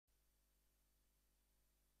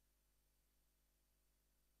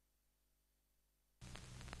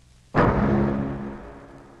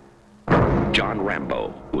on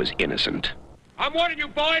Rambo, who was innocent. I'm warning you,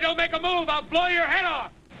 boy, don't make a move. I'll blow your head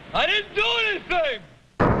off. I didn't do anything.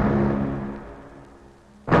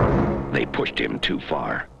 They pushed him too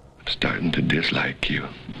far. I'm starting to dislike you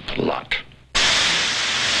a lot.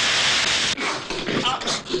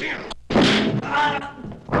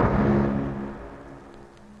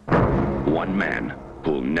 One man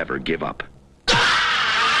who'll never give up.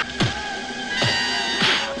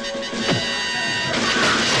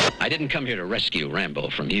 I didn't come here to rescue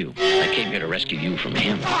Rambo from you. I came here to rescue you from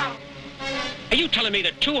him. Are you telling me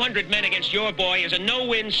that 200 men against your boy is a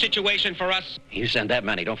no-win situation for us? You send that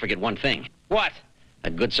many, don't forget one thing. What?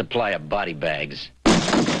 A good supply of body bags.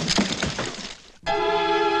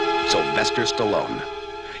 Sylvester Stallone.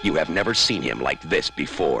 You have never seen him like this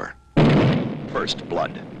before. First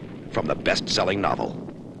Blood, from the best-selling novel,